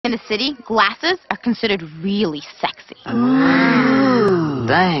in the city, glasses are considered really sexy. Ooh.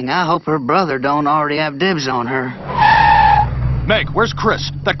 Dang, I hope her brother don't already have dibs on her. Meg, where's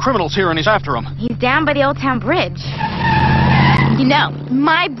Chris? That criminal's here and he's after him. He's down by the Old Town Bridge. You know,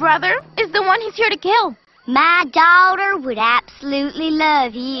 my brother is the one he's here to kill. My daughter would absolutely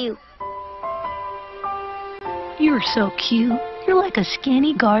love you. You're so cute. You're like a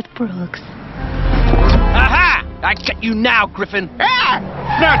skinny Garth Brooks. Aha! I get you now, Griffin.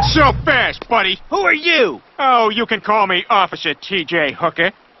 Ah! Not so fast, buddy. Who are you? Oh, you can call me Officer T.J.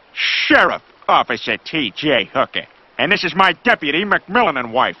 Hooker. Sheriff Officer T.J. Hooker. And this is my deputy, McMillan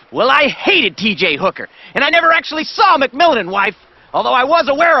and wife. Well, I hated T.J. Hooker, and I never actually saw McMillan and wife, although I was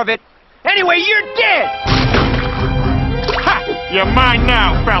aware of it. Anyway, you're dead! Ha! You're mine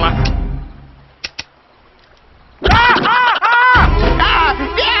now, fella.